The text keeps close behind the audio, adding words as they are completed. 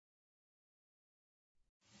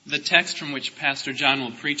The text from which Pastor John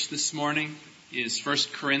will preach this morning is 1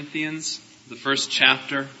 Corinthians, the first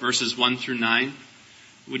chapter, verses 1 through 9.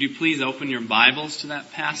 Would you please open your Bibles to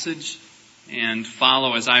that passage and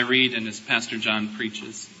follow as I read and as Pastor John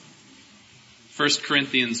preaches. 1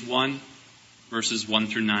 Corinthians 1, verses 1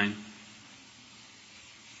 through 9.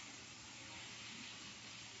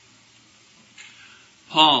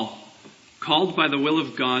 Paul, called by the will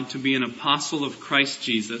of God to be an apostle of Christ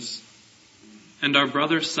Jesus, and our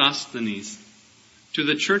brother Sosthenes, to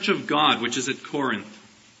the church of God which is at Corinth,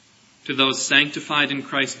 to those sanctified in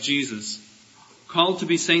Christ Jesus, called to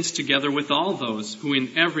be saints together with all those who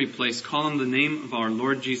in every place call on the name of our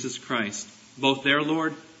Lord Jesus Christ, both their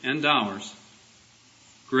Lord and ours.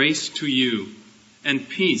 Grace to you and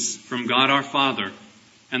peace from God our Father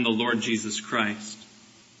and the Lord Jesus Christ.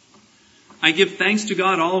 I give thanks to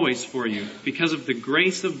God always for you, because of the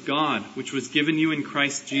grace of God which was given you in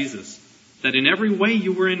Christ Jesus, that in every way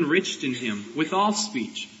you were enriched in him with all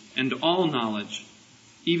speech and all knowledge,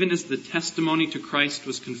 even as the testimony to Christ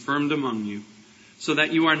was confirmed among you, so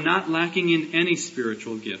that you are not lacking in any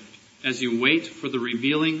spiritual gift, as you wait for the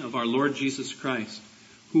revealing of our Lord Jesus Christ,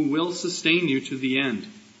 who will sustain you to the end,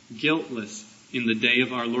 guiltless in the day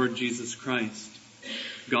of our Lord Jesus Christ.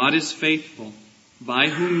 God is faithful, by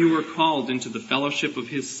whom you were called into the fellowship of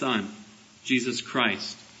his Son, Jesus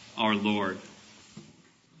Christ, our Lord.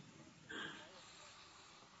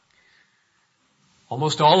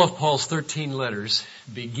 Almost all of Paul's 13 letters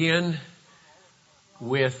begin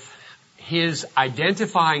with his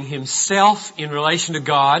identifying himself in relation to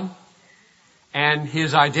God and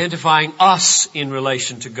his identifying us in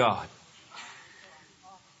relation to God.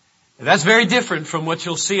 That's very different from what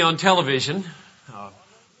you'll see on television.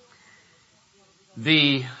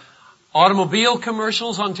 The automobile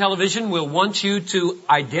commercials on television will want you to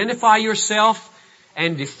identify yourself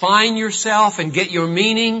and define yourself and get your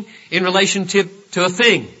meaning in relationship to a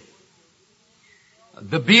thing.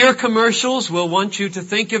 The beer commercials will want you to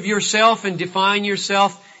think of yourself and define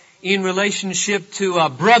yourself in relationship to a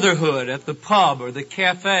brotherhood at the pub or the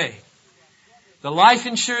cafe. The life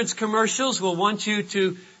insurance commercials will want you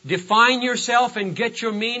to define yourself and get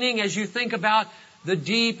your meaning as you think about the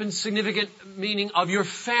deep and significant meaning of your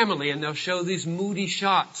family. And they'll show these moody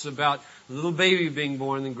shots about a little baby being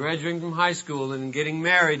born and graduating from high school and getting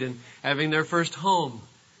married and having their first home.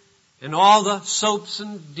 And all the soaps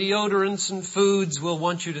and deodorants and foods will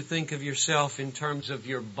want you to think of yourself in terms of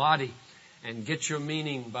your body and get your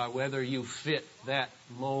meaning by whether you fit that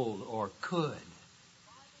mold or could.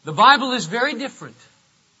 The Bible is very different.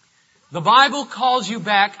 The Bible calls you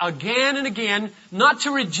back again and again not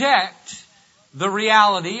to reject the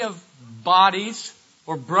reality of bodies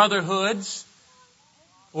or brotherhoods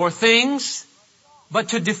or things, but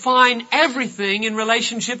to define everything in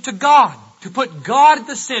relationship to God. To put God at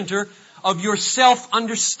the center of your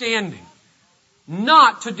self-understanding.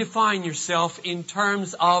 Not to define yourself in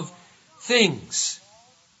terms of things.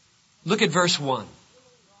 Look at verse 1.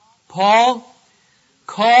 Paul,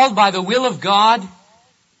 called by the will of God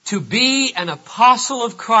to be an apostle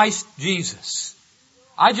of Christ Jesus.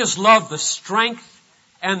 I just love the strength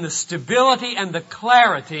and the stability and the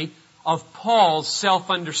clarity of Paul's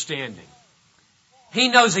self-understanding. He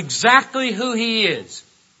knows exactly who he is.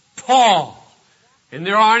 Paul. And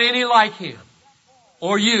there aren't any like him.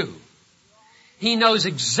 Or you. He knows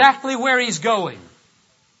exactly where he's going.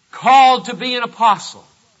 Called to be an apostle.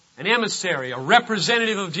 An emissary. A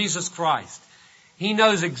representative of Jesus Christ. He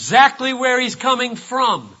knows exactly where he's coming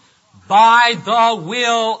from. By the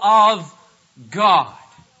will of God.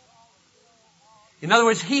 In other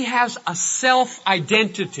words, he has a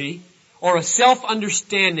self-identity or a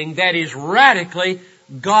self-understanding that is radically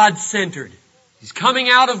God-centered. He's coming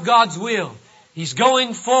out of God's will. He's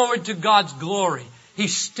going forward to God's glory. He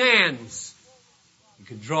stands. You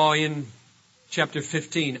could draw in chapter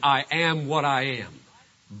 15, I am what I am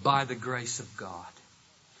by the grace of God.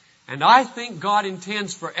 And I think God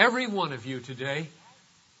intends for every one of you today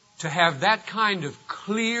to have that kind of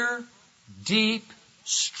clear, deep,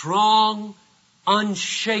 strong,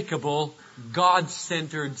 unshakable,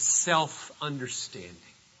 God-centered self-understanding.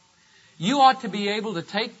 You ought to be able to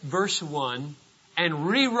take verse 1 and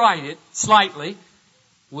rewrite it slightly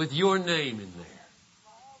with your name in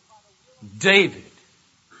there. David,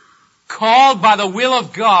 called by the will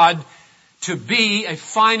of God to be a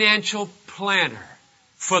financial planner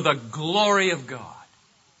for the glory of God.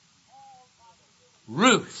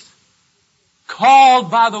 Ruth,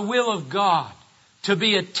 called by the will of God to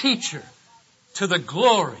be a teacher to the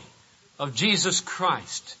glory of Jesus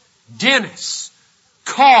Christ. Dennis,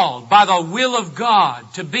 called by the will of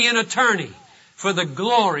God to be an attorney for the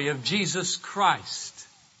glory of Jesus Christ.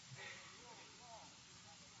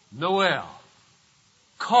 Noel,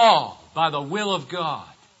 called by the will of God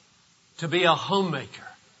to be a homemaker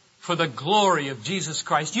for the glory of Jesus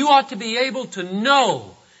Christ. You ought to be able to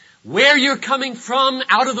know where you're coming from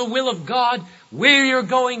out of the will of God, where you're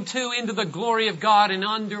going to into the glory of God, and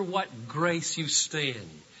under what grace you stand,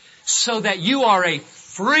 so that you are a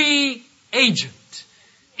free agent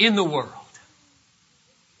in the world.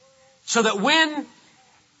 So that when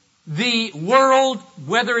the world,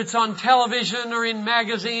 whether it's on television or in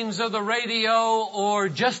magazines or the radio or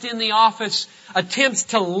just in the office, attempts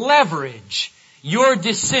to leverage your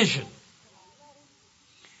decision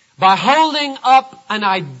by holding up an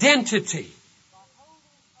identity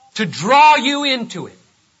to draw you into it,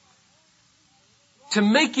 to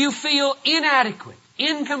make you feel inadequate,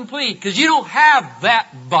 incomplete, because you don't have that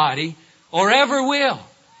body or ever will.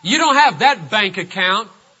 You don't have that bank account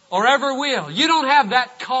or ever will. You don't have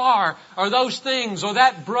that car or those things or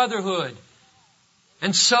that brotherhood.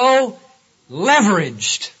 And so,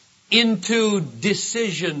 leveraged into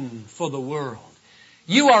decision for the world.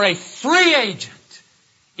 You are a free agent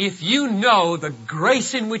if you know the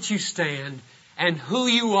grace in which you stand and who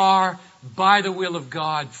you are by the will of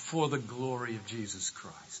God for the glory of Jesus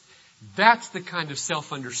Christ. That's the kind of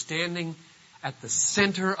self-understanding at the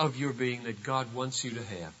center of your being that God wants you to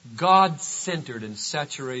have. God-centered and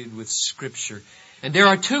saturated with Scripture. And there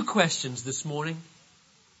are two questions this morning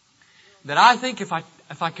that I think if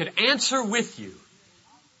I could answer with you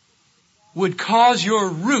would cause your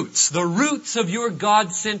roots, the roots of your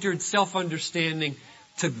God-centered self-understanding,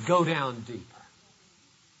 to go down deeper.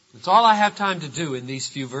 That's all I have time to do in these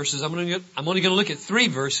few verses. I'm only going to look at 3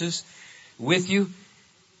 verses with you.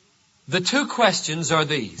 The two questions are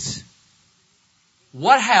these.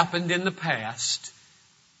 What happened in the past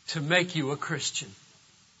to make you a Christian?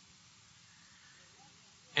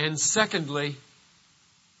 And secondly,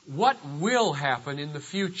 what will happen in the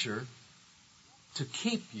future to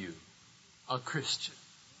keep you a Christian?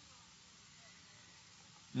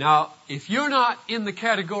 Now, if you're not in the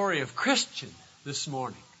category of Christian this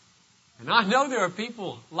morning, and I know there are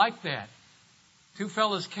people like that. 2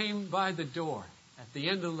 fellows came by the door at the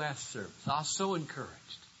end of the last service. I was so encouraged.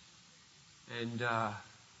 And I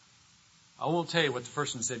won't tell you what the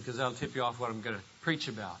first one said because that'll tip you off what I'm going to preach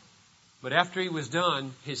about. But after he was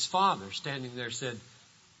done, his father standing there said,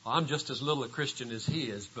 well, I'm just as little a Christian as he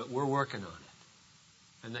is, but we're working on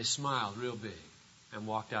it. And they smiled real big and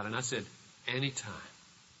walked out. And I said, anytime,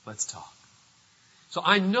 let's talk. So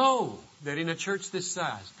I know that in a church this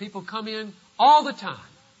size, people come in all the time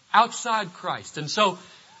outside Christ. And so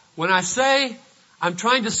when I say I'm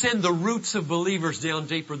trying to send the roots of believers down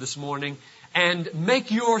deeper this morning and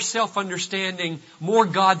make your self-understanding more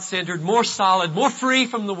God-centered, more solid, more free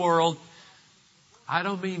from the world, I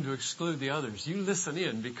don't mean to exclude the others. You listen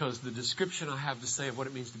in because the description I have to say of what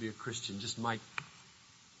it means to be a Christian just might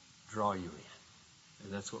draw you in.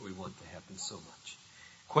 And that's what we want to happen so much.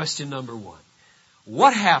 Question number 1.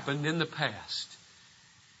 What happened in the past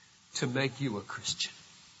to make you a Christian?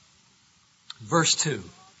 Verse 2.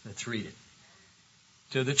 Let's read it.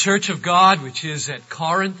 To the church of God which is at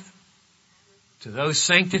Corinth, to those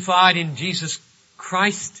sanctified in Jesus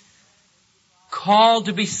Christ, called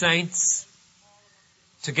to be saints,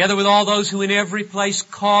 together with all those who in every place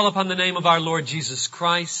call upon the name of our Lord Jesus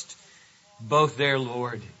Christ, both their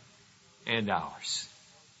Lord and ours.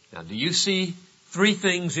 Now, do you see 3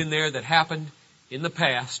 things in there that happened in the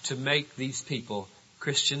past to make these people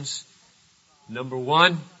Christians? Number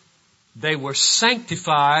 1, they were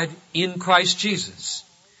sanctified in Christ Jesus.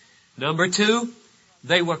 Number 2,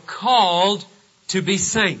 they were called to be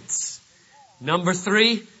saints. Number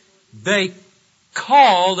 3, they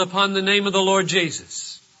called upon the name of the Lord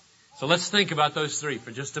Jesus. So let's think about those 3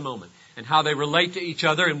 for just a moment and how they relate to each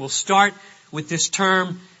other. And we'll start with this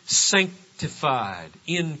term, sanctified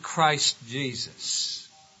in Christ Jesus.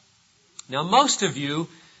 Now, most of you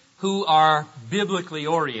who are biblically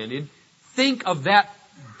oriented think of that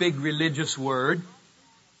big religious word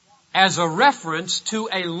as a reference to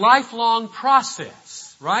a lifelong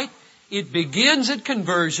process, right? It begins at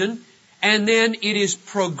conversion and then it is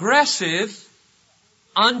progressive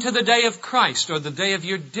unto the day of Christ or the day of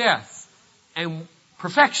your death, and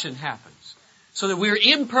perfection happens. So that we're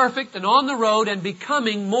imperfect and on the road and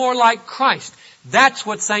becoming more like Christ. That's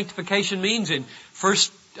what sanctification means in 1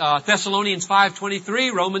 Thessalonians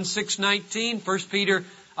 5:23, Romans 6:19, 1 Peter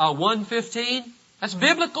 1:15. That's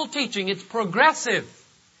biblical teaching. It's progressive.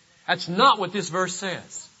 That's not what this verse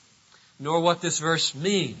says, nor what this verse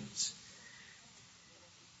means.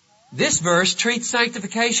 This verse treats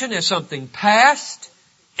sanctification as something past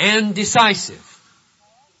and decisive.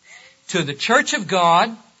 To the church of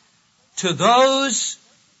God, to those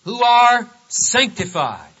who are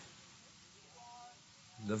sanctified.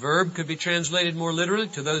 The verb could be translated more literally,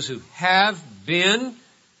 to those who have been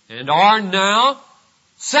and are now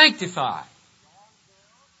sanctified.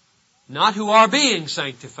 Not who are being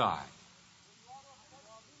sanctified.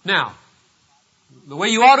 Now, the way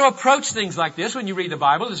you ought to approach things like this when you read the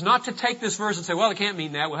Bible is not to take this verse and say, well, it can't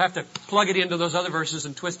mean that. We'll have to plug it into those other verses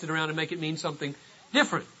and twist it around and make it mean something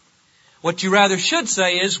different. What you rather should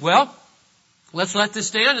say is, well, let's let this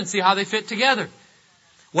stand and see how they fit together.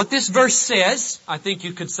 What this verse says, I think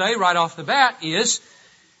you could say right off the bat, is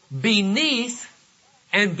beneath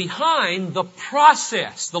and behind the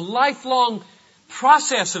process, the lifelong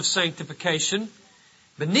process of sanctification,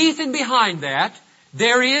 beneath and behind that,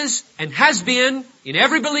 there is and has been in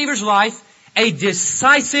every believer's life a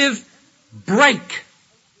decisive break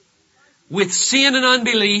with sin and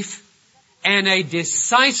unbelief and a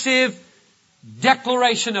decisive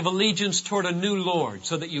declaration of allegiance toward a new Lord,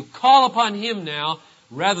 so that you call upon Him now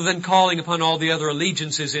rather than calling upon all the other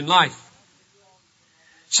allegiances in life.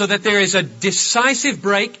 So that there is a decisive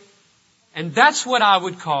break, and that's what I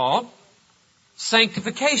would call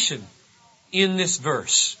sanctification in this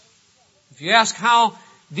verse. If you ask how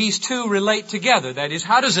these two relate together, that is,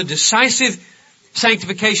 how does a decisive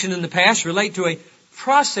sanctification in the past relate to a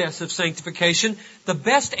process of sanctification, the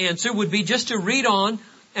best answer would be just to read on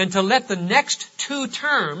and to let the next two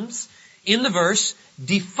terms in the verse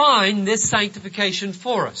define this sanctification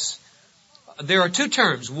for us. There are two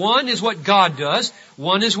terms. One is what God does.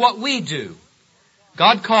 One is what we do.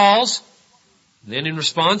 God calls, then in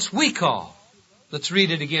response we call. Let's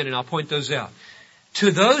read it again and I'll point those out. To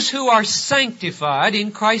those who are sanctified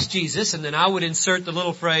in Christ Jesus, and then I would insert the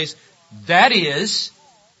little phrase, that is,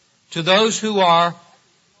 to those who are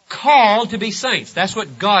called to be saints. That's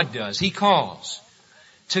what God does. He calls.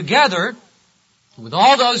 Together with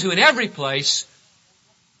all those who in every place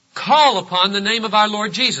call upon the name of our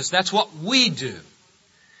Lord Jesus. That's what we do.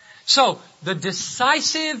 So, the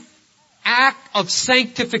decisive act of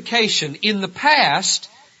sanctification in the past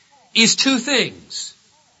is two things.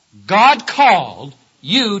 God called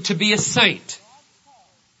you to be a saint.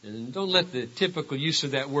 And don't let the typical use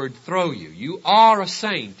of that word throw you. You are a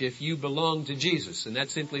saint if you belong to Jesus. And that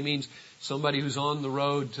simply means somebody who's on the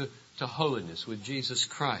road to holiness with Jesus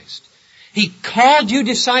Christ. He called you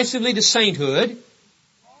decisively to sainthood,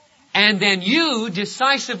 and then you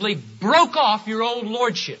decisively broke off your old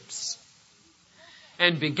lordships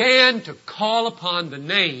and began to call upon the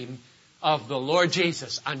name of the Lord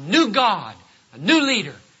Jesus. A new God, a new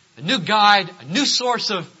leader, a new guide, a new source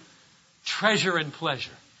of treasure and pleasure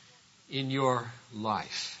in your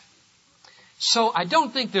life. So I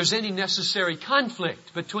don't think there's any necessary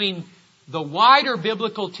conflict between the wider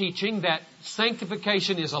biblical teaching that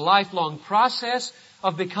sanctification is a lifelong process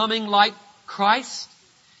of becoming like Christ,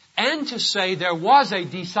 and to say there was a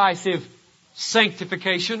decisive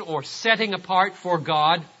sanctification or setting apart for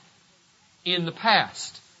God in the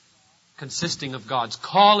past, consisting of God's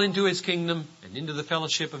call into His kingdom and into the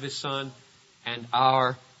fellowship of His Son, and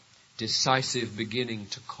our decisive beginning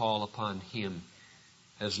to call upon Him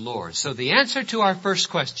as Lord. So the answer to our first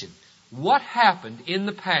question, what happened in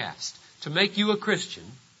the past to make you a Christian,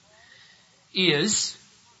 is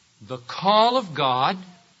the call of God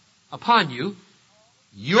upon you,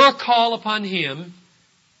 your call upon Him,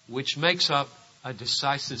 which makes up a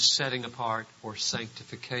decisive setting apart or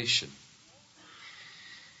sanctification.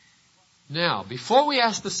 Now, before we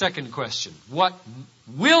ask the second question, what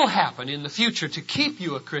will happen in the future to keep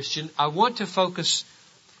you a Christian, I want to focus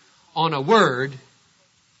on a word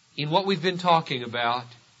in what we've been talking about,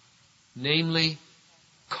 namely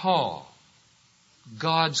call.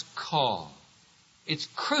 God's call. It's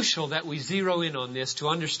crucial that we zero in on this to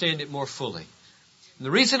understand it more fully. And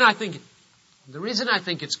the reason I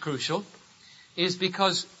think it's crucial is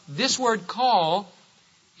because this word call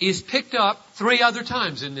is picked up 3 other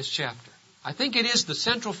times in this chapter. I think it is the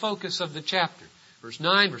central focus of the chapter. Verse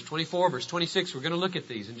 9, verse 24, verse 26, we're going to look at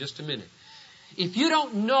these in just a minute. If you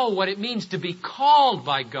don't know what it means to be called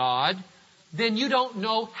by God, then you don't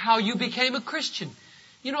know how you became a Christian.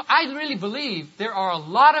 You know, I really believe there are a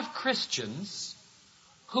lot of Christians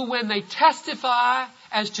who, when they testify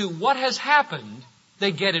as to what has happened,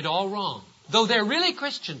 they get it all wrong. Though they're really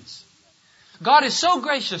Christians. God is so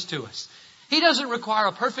gracious to us. He doesn't require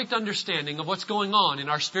a perfect understanding of what's going on in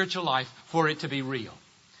our spiritual life for it to be real.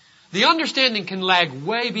 The understanding can lag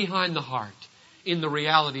way behind the heart in the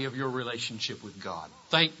reality of your relationship with God.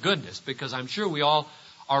 Thank goodness, because I'm sure we all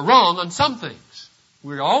are wrong on some things.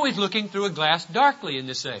 We're always looking through a glass darkly in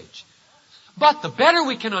this age. But the better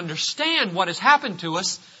we can understand what has happened to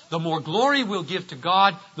us, the more glory we'll give to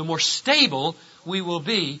God, the more stable we will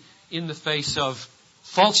be in the face of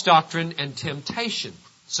false doctrine and temptation.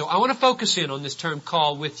 So I want to focus in on this term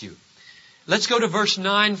call with you. Let's go to verse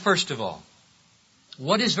 9 first of all.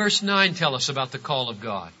 What does verse 9 tell us about the call of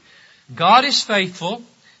God? God is faithful,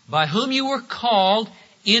 by whom you were called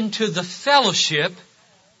into the fellowship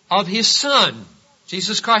of His Son,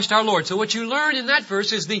 Jesus Christ our Lord. So what you learn in that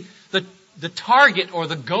verse is the target or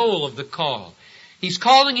the goal of the call. He's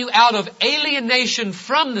calling you out of alienation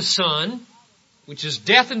from the Son, which is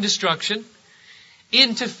death and destruction,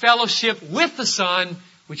 into fellowship with the Son,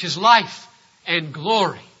 which is life and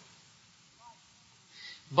glory.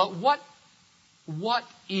 But what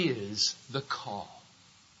is the call?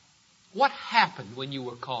 What happened when you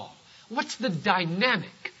were called? What's the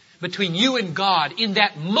dynamic between you and God in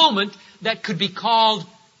that moment that could be called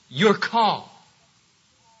your call?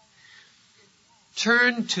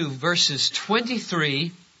 Turn to verses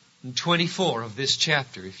 23 and 24 of this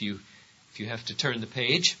chapter if you have to turn the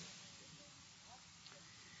page.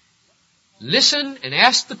 Listen and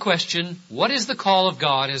ask the question, what is the call of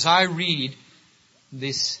God, as I read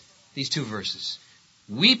these two verses.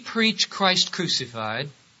 We preach Christ crucified,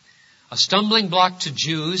 a stumbling block to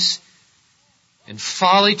Jews and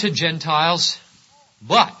folly to Gentiles,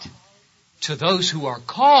 but to those who are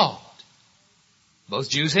called, both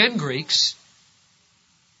Jews and Greeks,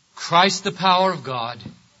 Christ the power of God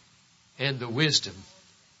and the wisdom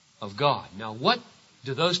of God. Now, what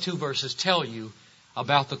do those two verses tell you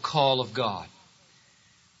about the call of God?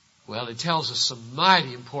 Well, it tells us some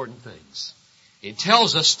mighty important things. It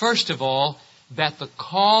tells us, first of all, that the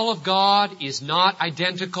call of God is not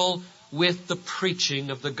identical with the preaching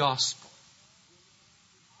of the gospel.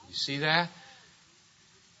 You see that?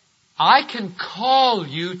 I can call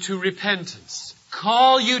you to repentance,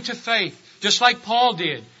 call you to faith, just like Paul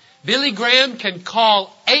did. Billy Graham can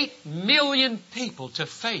call 8 million people to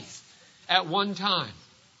faith at one time.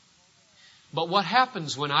 But what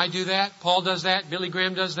happens when I do that? Paul does that, Billy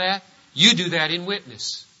Graham does that. You do that in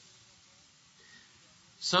witness.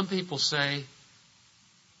 Some people say,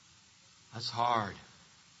 that's hard.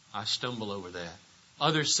 I stumble over that.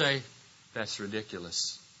 Others say, that's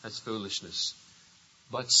ridiculous. That's foolishness.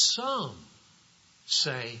 But some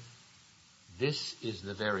say, this is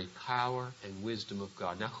the very power and wisdom of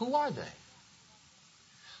God. Now, who are they?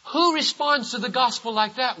 Who responds to the gospel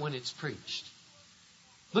like that when it's preached?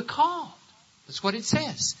 The called. That's what it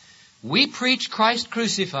says. We preach Christ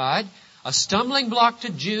crucified, a stumbling block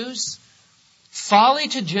to Jews, folly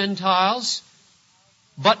to Gentiles,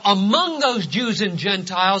 but among those Jews and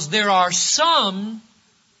Gentiles there are some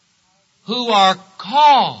who are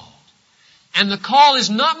called. And the call is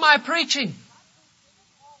not my preaching.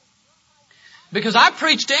 Because I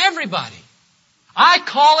preach to everybody. I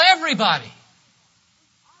call everybody.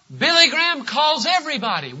 Billy Graham calls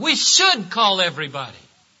everybody. We should call everybody.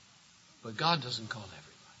 But God doesn't call everybody.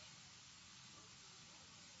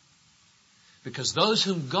 Because those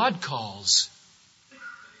whom God calls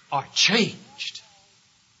are changed.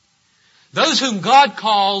 Those whom God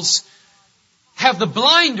calls have the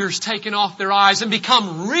blinders taken off their eyes and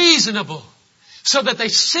become reasonable so that they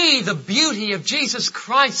see the beauty of Jesus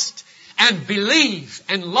Christ and believe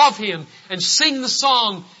and love Him and sing the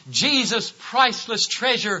song, Jesus, priceless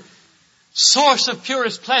treasure, source of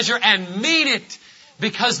purest pleasure, and mean it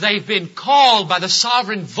because they've been called by the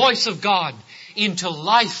sovereign voice of God into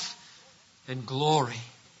life and glory.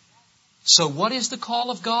 So what is the call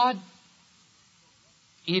of God?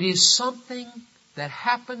 It is something that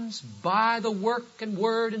happens by the work and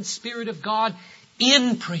word and Spirit of God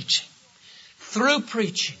in preaching,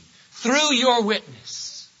 through your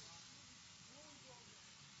witness,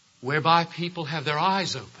 whereby people have their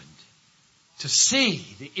eyes opened to see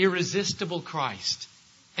the irresistible Christ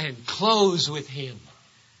and close with Him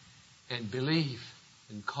and believe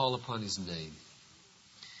and call upon His name.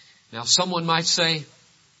 Now someone might say,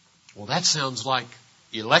 well, that sounds like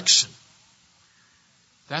election.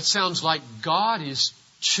 That sounds like God is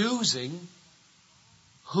choosing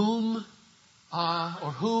whom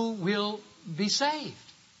or who will be saved,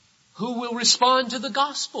 who will respond to the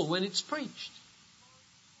gospel when it's preached.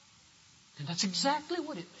 And that's exactly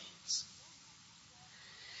what it means.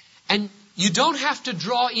 And you don't have to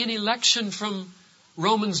draw in election from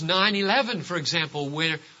Romans 9:11, for example,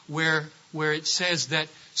 where it says that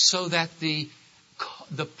so that the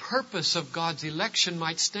purpose of God's election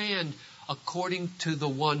might stand according to the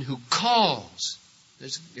one who calls.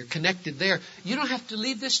 You're connected there. You don't have to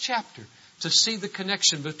leave this chapter to see the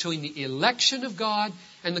connection between the election of God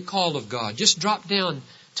and the call of God. Just drop down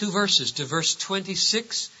 2 verses to verse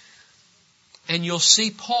 26, and you'll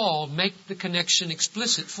see Paul make the connection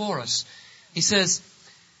explicit for us. He says,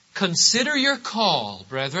 Consider your call,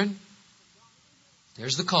 brethren.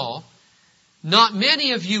 There's the call. Not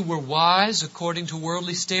many of you were wise according to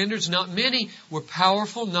worldly standards. Not many were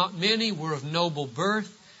powerful. Not many were of noble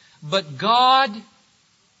birth. But God,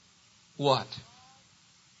 what?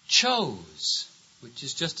 Chose, which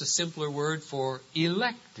is just a simpler word for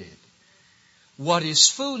elected, what is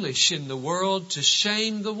foolish in the world to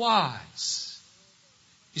shame the wise.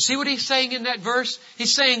 You see what he's saying in that verse?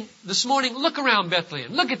 He's saying this morning, look around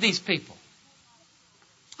Bethlehem. Look at these people.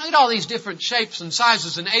 Look at all these different shapes and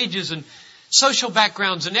sizes and ages and social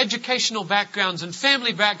backgrounds and educational backgrounds and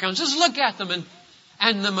family backgrounds. Just look at them,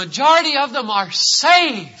 and the majority of them are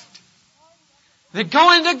saved. They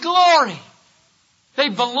go into glory. They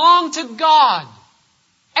belong to God.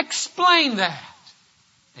 Explain that.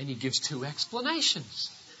 And he gives two explanations.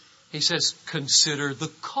 He says, consider the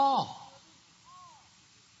call.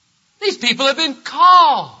 These people have been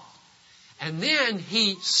called. And then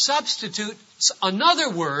he substitutes another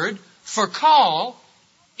word for call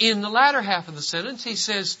in the latter half of the sentence. He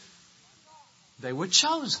says, they were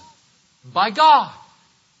chosen by God.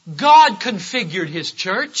 God configured His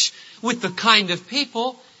church with the kind of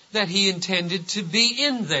people that He intended to be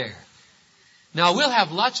in there. Now, we'll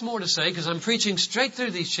have lots more to say because I'm preaching straight through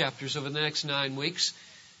these chapters over the next 9 weeks.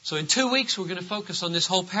 So in 2 weeks, we're going to focus on this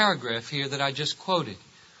whole paragraph here that I just quoted.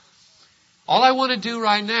 All I want to do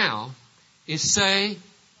right now is say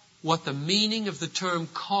what the meaning of the term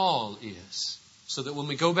call is, so that when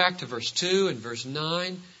we go back to verse 2 and verse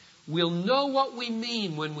 9, we'll know what we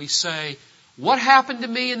mean when we say, what happened to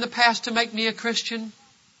me in the past to make me a Christian?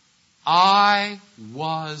 I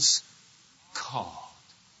was called.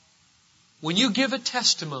 When you give a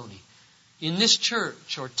testimony in this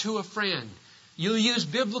church or to a friend, you'll use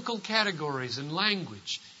biblical categories and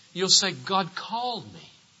language. You'll say, God called me.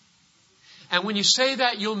 And when you say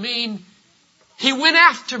that, you'll mean, He went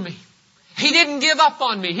after me. He didn't give up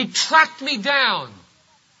on me. He tracked me down.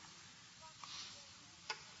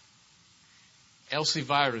 Elsie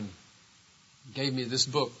Viren gave me this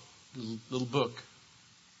book, little book,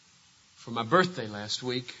 for my birthday last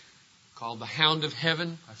week, called The Hound of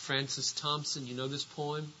Heaven by Francis Thompson. You know this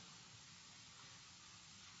poem?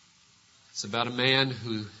 It's about a man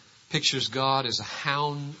who pictures God as a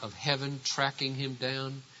hound of heaven tracking him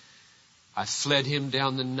down. I fled Him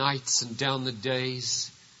down the nights and down the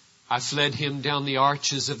days. I fled Him down the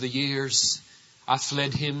arches of the years. I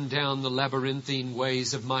fled Him down the labyrinthine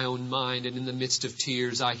ways of my own mind, and in the midst of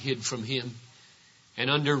tears I hid from Him. And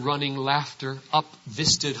under running laughter, up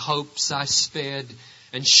visted hopes I sped,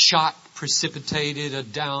 and shot precipitated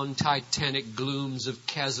adown titanic glooms of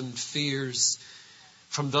chasmed fears.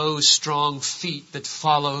 From those strong feet that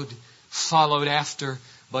followed after,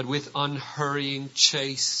 but with unhurrying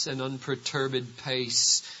chase and unperturbed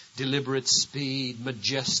pace, deliberate speed,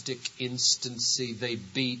 majestic instancy, they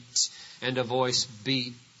beat, and a voice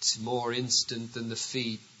beat more instant than the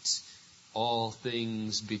feet. All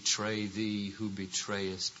things betray thee who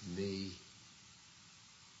betrayest me.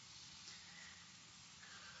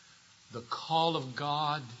 The call of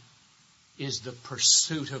God is the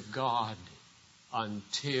pursuit of God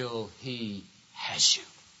until He has you.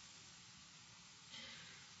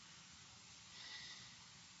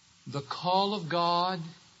 The call of God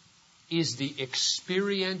is the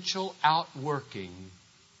experiential outworking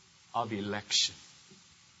of election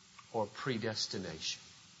or predestination.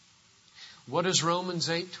 What does Romans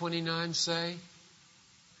 8:29 say?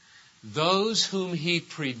 Those whom He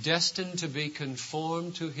predestined to be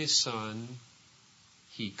conformed to His Son,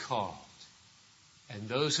 He called. And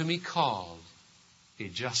those whom He called, He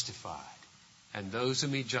justified. And those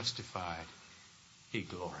whom He justified, He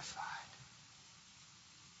glorified.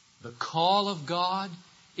 The call of God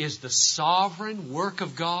is the sovereign work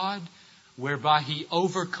of God whereby He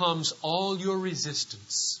overcomes all your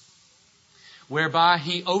resistance, whereby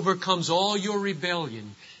He overcomes all your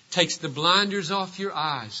rebellion, takes the blinders off your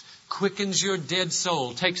eyes, quickens your dead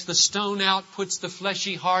soul, takes the stone out, puts the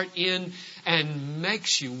fleshy heart in, and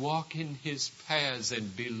makes you walk in His paths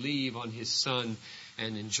and believe on His Son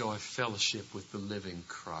and enjoy fellowship with the living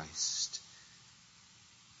Christ.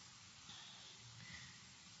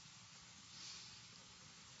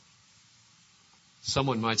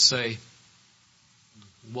 Someone might say,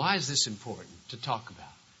 why is this important to talk about?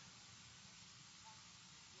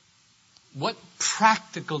 What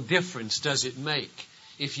practical difference does it make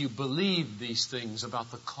if you believe these things about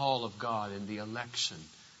the call of God and the election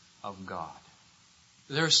of God?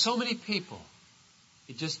 There are so many people,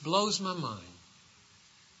 it just blows my mind,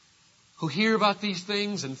 who hear about these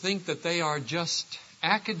things and think that they are just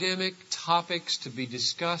academic topics to be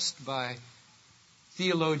discussed by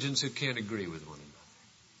theologians who can't agree with one another.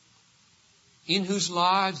 in whose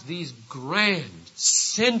lives these grand,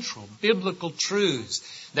 central biblical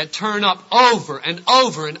truths that turn up over and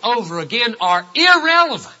over and over again are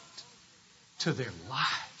irrelevant to their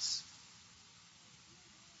lives.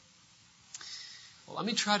 Well, let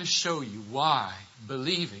me try to show you why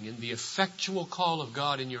believing in the effectual call of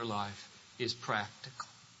God in your life is practical.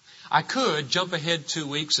 I could jump ahead 2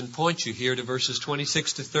 weeks and point you here to verses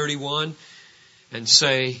 26 to 31 and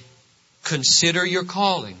say, consider your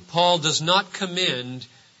calling. Paul does not commend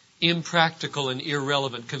impractical and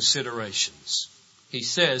irrelevant considerations. He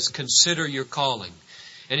says, consider your calling.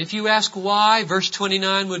 And if you ask why, verse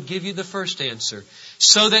 29 would give you the first answer.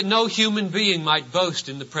 So that no human being might boast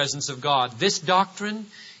in the presence of God. This doctrine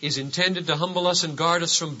is intended to humble us and guard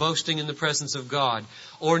us from boasting in the presence of God.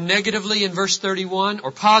 Or negatively in verse 31,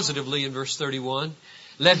 or positively in verse 31,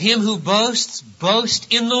 let him who boasts,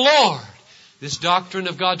 boast in the Lord. This doctrine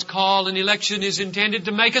of God's call and election is intended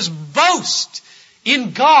to make us boast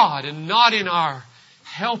in God and not in our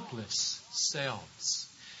helpless selves.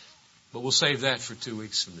 But we'll save that for 2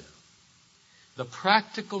 weeks from now. The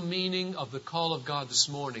practical meaning of the call of God this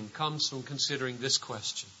morning comes from considering this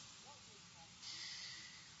question.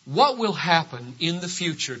 What will happen in the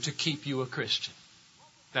future to keep you a Christian?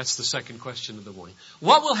 That's the second question of the morning.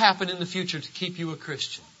 What will happen in the future to keep you a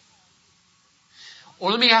Christian? Or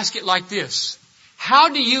let me ask it like this. How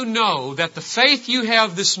do you know that the faith you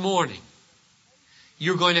have this morning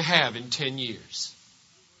you're going to have in 10 years?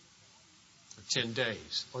 Or 10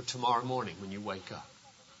 days? Or tomorrow morning when you wake up?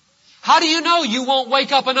 How do you know you won't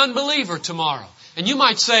wake up an unbeliever tomorrow? And you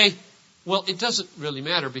might say, well, it doesn't really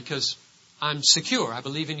matter because I'm secure. I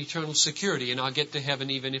believe in eternal security and I'll get to heaven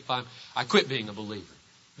even if I quit being a believer.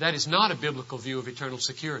 That is not a biblical view of eternal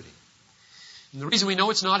security. And the reason we know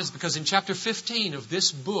it's not is because in chapter 15 of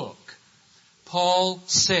this book, Paul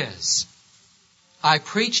says, I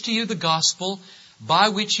preach to you the gospel by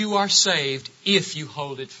which you are saved if you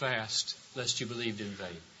hold it fast, lest you believed in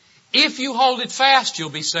vain. If you hold it fast, you'll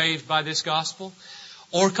be saved by this gospel.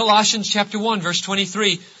 Or Colossians chapter 1, verse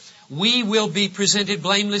 23, we will be presented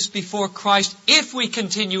blameless before Christ if we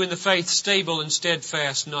continue in the faith, stable and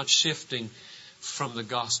steadfast, not shifting from the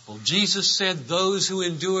gospel. Jesus said those who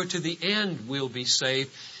endure to the end will be saved.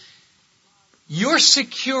 Your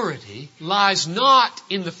security lies not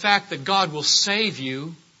in the fact that God will save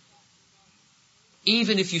you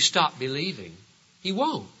even if you stop believing. He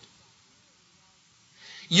won't.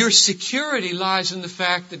 Your security lies in the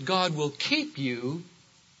fact that God will keep you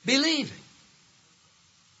believing.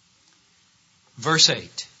 Verse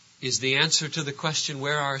 8 is the answer to the question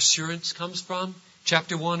where our assurance comes from.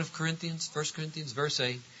 Chapter 1 of Corinthians, 1 Corinthians, verse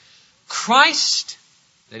 8. Christ,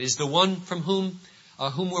 that is the one from whom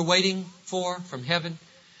we're waiting for from heaven,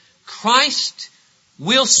 Christ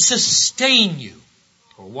will sustain you.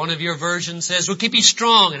 Or one of your versions says, will keep you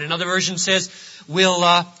strong. And another version says,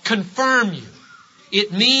 will confirm you.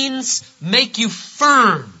 It means make you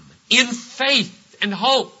firm in faith and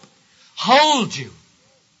hope. Hold you.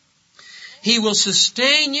 He will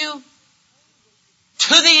sustain you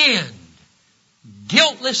to the end,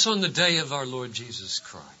 guiltless on the day of our Lord Jesus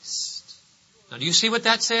Christ. Now, do you see what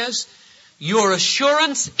that says? Your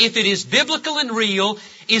assurance, if it is biblical and real,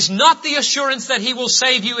 is not the assurance that He will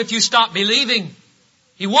save you if you stop believing.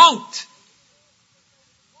 He won't.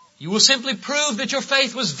 You will simply prove that your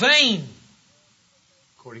faith was vain.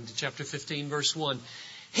 According to chapter 15, verse 1.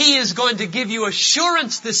 He is going to give you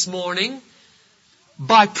assurance this morning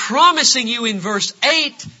by promising you in verse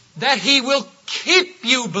 8 that He will keep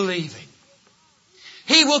you believing.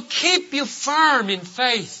 He will keep you firm in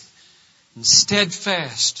faith and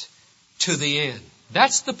steadfast to the end.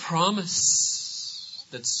 That's the promise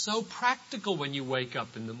that's so practical when you wake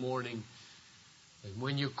up in the morning and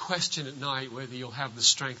when you question at night whether you'll have the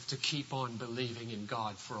strength to keep on believing in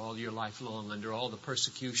God for all your life long under all the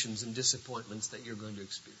persecutions and disappointments that you're going to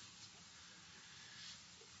experience.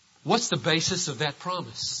 What's the basis of that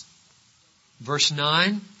promise? Verse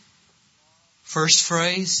 9, first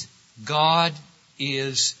phrase, God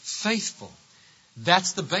is faithful.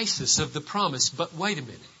 That's the basis of the promise. But wait a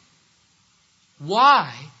minute.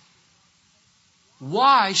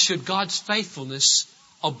 Why should God's faithfulness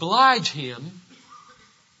oblige Him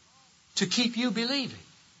to keep you believing?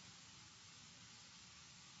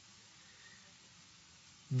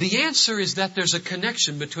 The answer is that there's a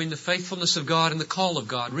connection between the faithfulness of God and the call of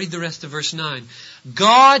God. Read the rest of verse 9.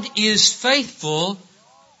 God is faithful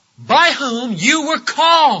by whom you were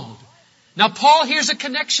called. Now, Paul hears a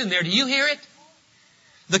connection there. Do you hear it?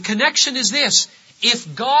 The connection is this.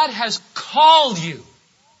 If God has called you,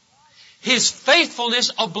 His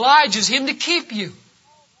faithfulness obliges Him to keep you.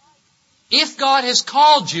 If God has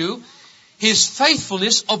called you, His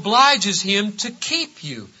faithfulness obliges Him to keep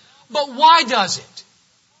you. But why does it?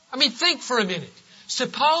 I mean, think for a minute.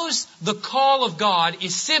 Suppose the call of God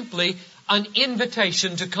is simply an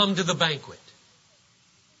invitation to come to the banquet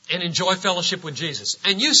and enjoy fellowship with Jesus.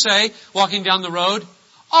 And you say, walking down the road,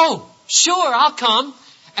 "Oh, sure, I'll come."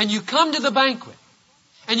 And you come to the banquet.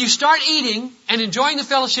 And you start eating and enjoying the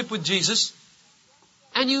fellowship with Jesus.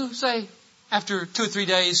 And you say, after 2 or 3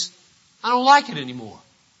 days, "I don't like it anymore.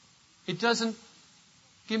 It doesn't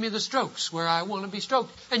give me the strokes where I want to be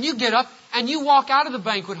stroked." And you get up and you walk out of the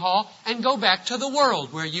banquet hall and go back to the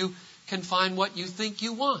world where you can find what you think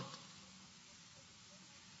you want.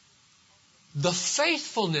 The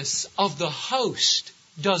faithfulness of the host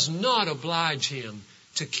does not oblige him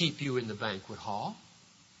to keep you in the banquet hall.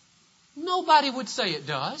 Nobody would say it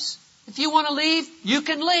does. If you want to leave, you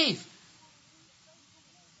can leave.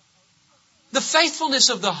 The faithfulness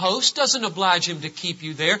of the host doesn't oblige him to keep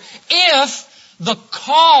you there if the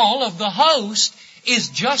call of the host is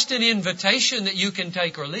just an invitation that you can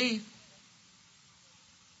take or leave.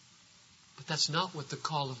 But that's not what the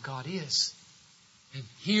call of God is. And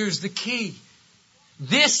here's the key.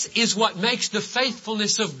 This is what makes the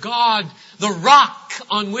faithfulness of God the rock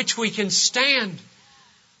on which we can stand.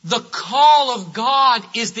 The call of God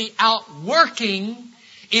is the outworking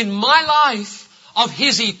in my life of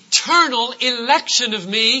His eternal election of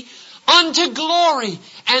me unto glory.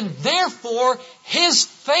 And therefore, His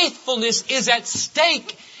faithfulness is at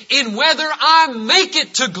stake in whether I make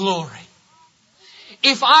it to glory.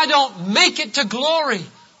 If I don't make it to glory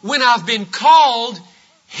when I've been called,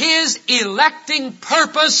 His electing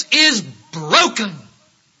purpose is broken.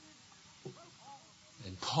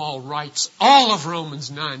 And Paul writes all of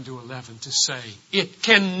Romans 9 to 11 to say, it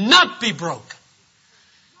cannot be broken.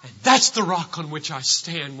 And that's the rock on which I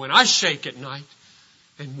stand when I shake at night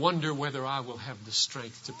and wonder whether I will have the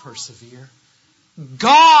strength to persevere.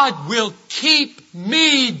 God will keep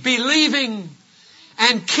me believing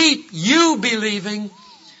and keep you believing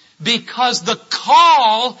because the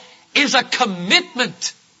call is a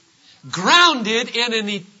commitment grounded in an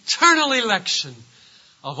eternal election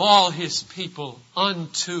of all His people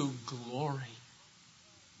unto glory.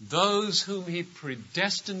 Those whom He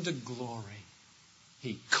predestined to glory,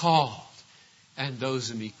 He called. And those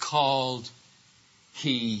whom He called,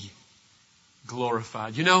 He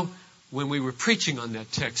glorified. You know, when we were preaching on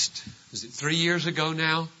that text, was it 3 years ago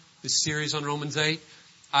now, this series on Romans 8,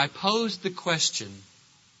 I posed the question,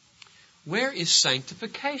 where is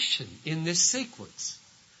sanctification in this sequence?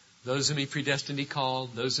 Those whom He predestined, He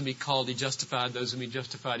called. Those whom He called, He justified. Those whom He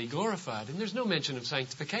justified, He glorified. And there's no mention of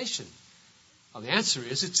sanctification. Well, the answer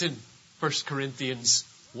is it's in 1 Corinthians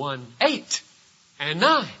 1:8 and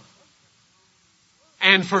 9.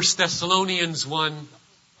 And 1 Thessalonians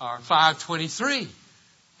 5:23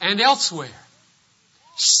 and elsewhere.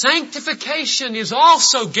 Sanctification is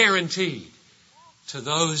also guaranteed to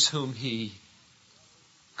those whom He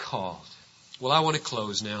called. Well, I want to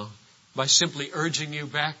close now by simply urging you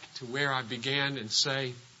back to where I began and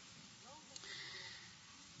say,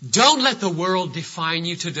 don't let the world define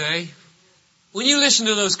you today. When you listen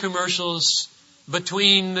to those commercials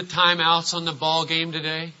between the timeouts on the ball game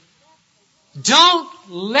today, don't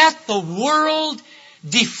let the world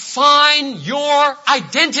define your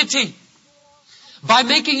identity by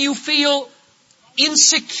making you feel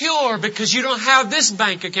insecure because you don't have this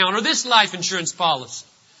bank account or this life insurance policy.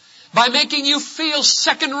 By making you feel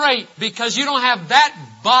second rate because you don't have that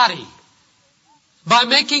body. By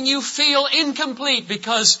making you feel incomplete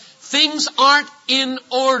because things aren't in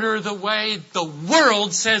order the way the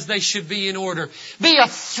world says they should be in order. Be a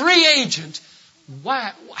free agent.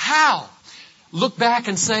 Why? How? Look back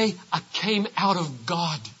and say, I came out of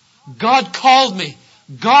God. God called me.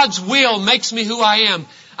 God's will makes me who I am.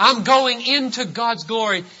 I'm going into God's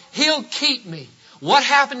glory. He'll keep me. What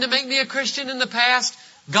happened to make me a Christian in the past?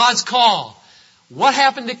 God's call. What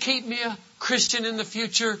happened to keep me a Christian in the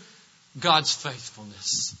future? God's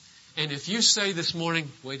faithfulness. And if you say this morning,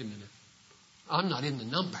 wait a minute, I'm not in the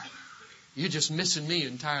number. You're just missing me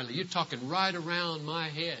entirely. You're talking right around my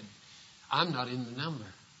head. I'm not in the number.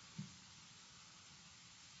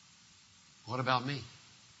 What about me?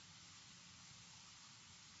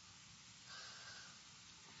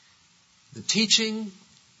 The teaching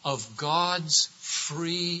of God's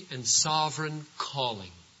free and sovereign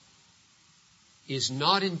calling is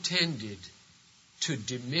not intended to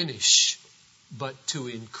diminish, but to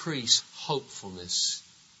increase hopefulness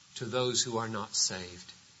to those who are not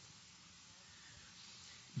saved.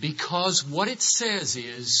 Because what it says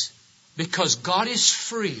is, because God is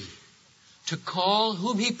free to call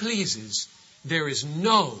whom He pleases, there is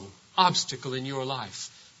no obstacle in your life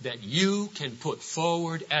that you can put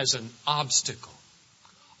forward as an obstacle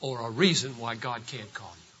or a reason why God can't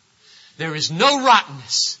call you. There is no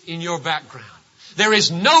rottenness in your background. There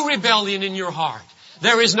is no rebellion in your heart.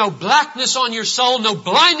 There is no blackness on your soul, no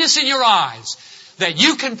blindness in your eyes that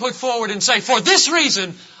you can put forward and say, for this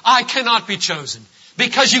reason, I cannot be chosen.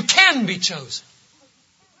 Because you can be chosen.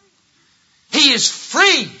 He is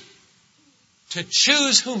free to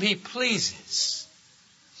choose whom He pleases.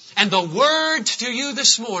 And the word to you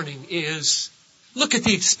this morning is, look at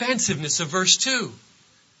the expansiveness of verse 2.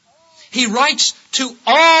 He writes to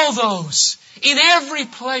all those in every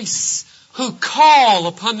place who call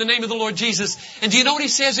upon the name of the Lord Jesus. And do you know what He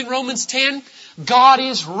says in Romans 10? God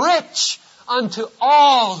is rich unto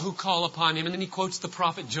all who call upon Him. And then He quotes the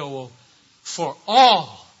prophet Joel. For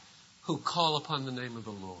all who call upon the name of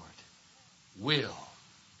the Lord will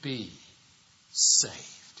be saved.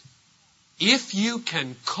 If you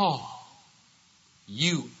can call,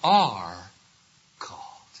 you are called.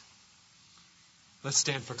 Let's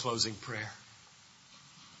stand for closing prayer.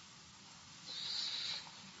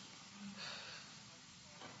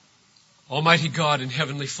 Almighty God and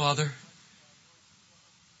Heavenly Father,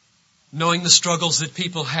 knowing the struggles that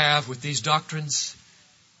people have with these doctrines,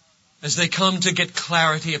 as they come to get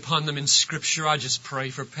clarity upon them in Scripture, I just pray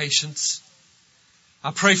for patience.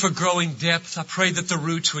 I pray for growing depth. I pray that the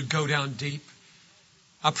roots would go down deep.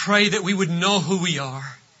 I pray that we would know who we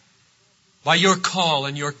are by Your call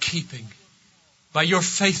and Your keeping, by Your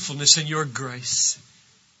faithfulness and Your grace.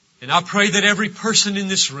 And I pray that every person in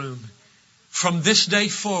this room from this day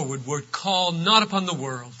forward would call not upon the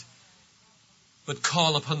world, but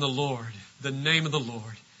call upon the Lord, the name of the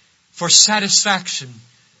Lord, for satisfaction,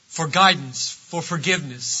 for guidance, for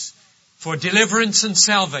forgiveness, for deliverance and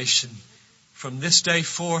salvation from this day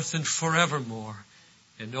forth and forevermore.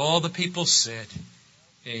 And all the people said,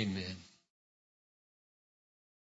 Amen.